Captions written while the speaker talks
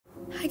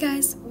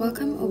guys,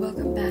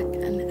 welcome back,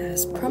 and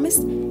as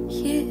promised,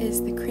 here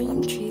is the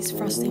cream cheese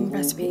frosting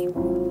recipe.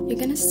 You're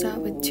gonna start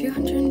with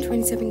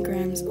 227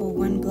 grams or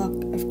 1 block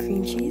of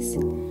cream cheese,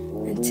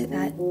 and to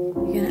that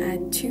you're gonna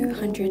add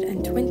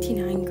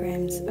 229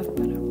 grams of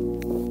butter.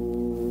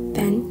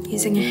 Then,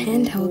 using a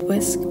handheld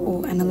whisk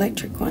or an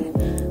electric one,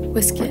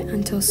 whisk it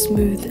until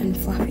smooth and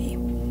fluffy.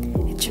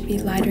 It should be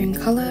lighter in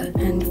color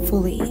and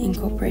fully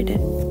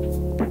incorporated.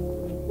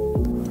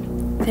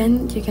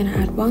 Then you're going to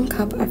add 1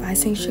 cup of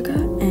icing sugar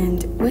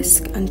and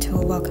whisk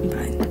until well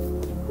combined.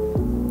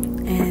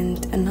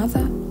 And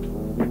another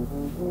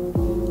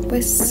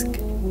whisk.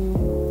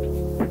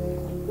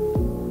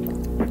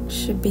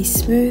 Should be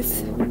smooth.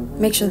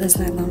 Make sure there's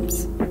no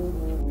lumps.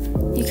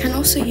 You can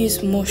also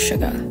use more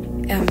sugar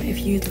if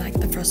you'd like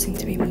the frosting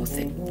to be more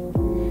thick.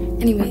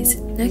 Anyways,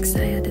 next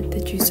I added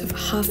the juice of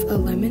half a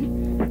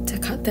lemon to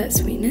cut that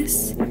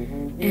sweetness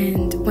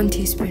and 1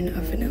 teaspoon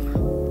of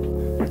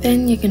vanilla.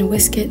 Then you're going to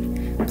whisk it.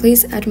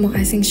 Please add more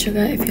icing sugar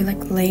if you're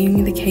like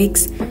layering the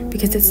cakes,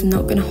 because it's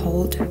not going to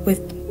hold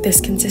with this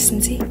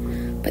consistency.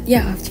 But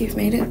yeah, after you've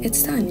made it,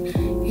 it's done.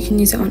 You can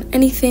use it on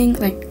anything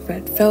like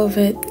red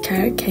velvet,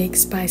 carrot cake,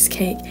 spice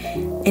cake,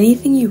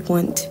 anything you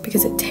want,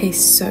 because it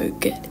tastes so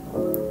good.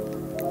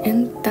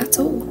 And that's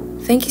all.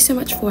 Thank you so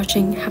much for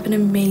watching. Have an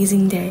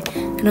amazing day,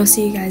 and I'll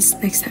see you guys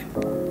next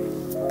time.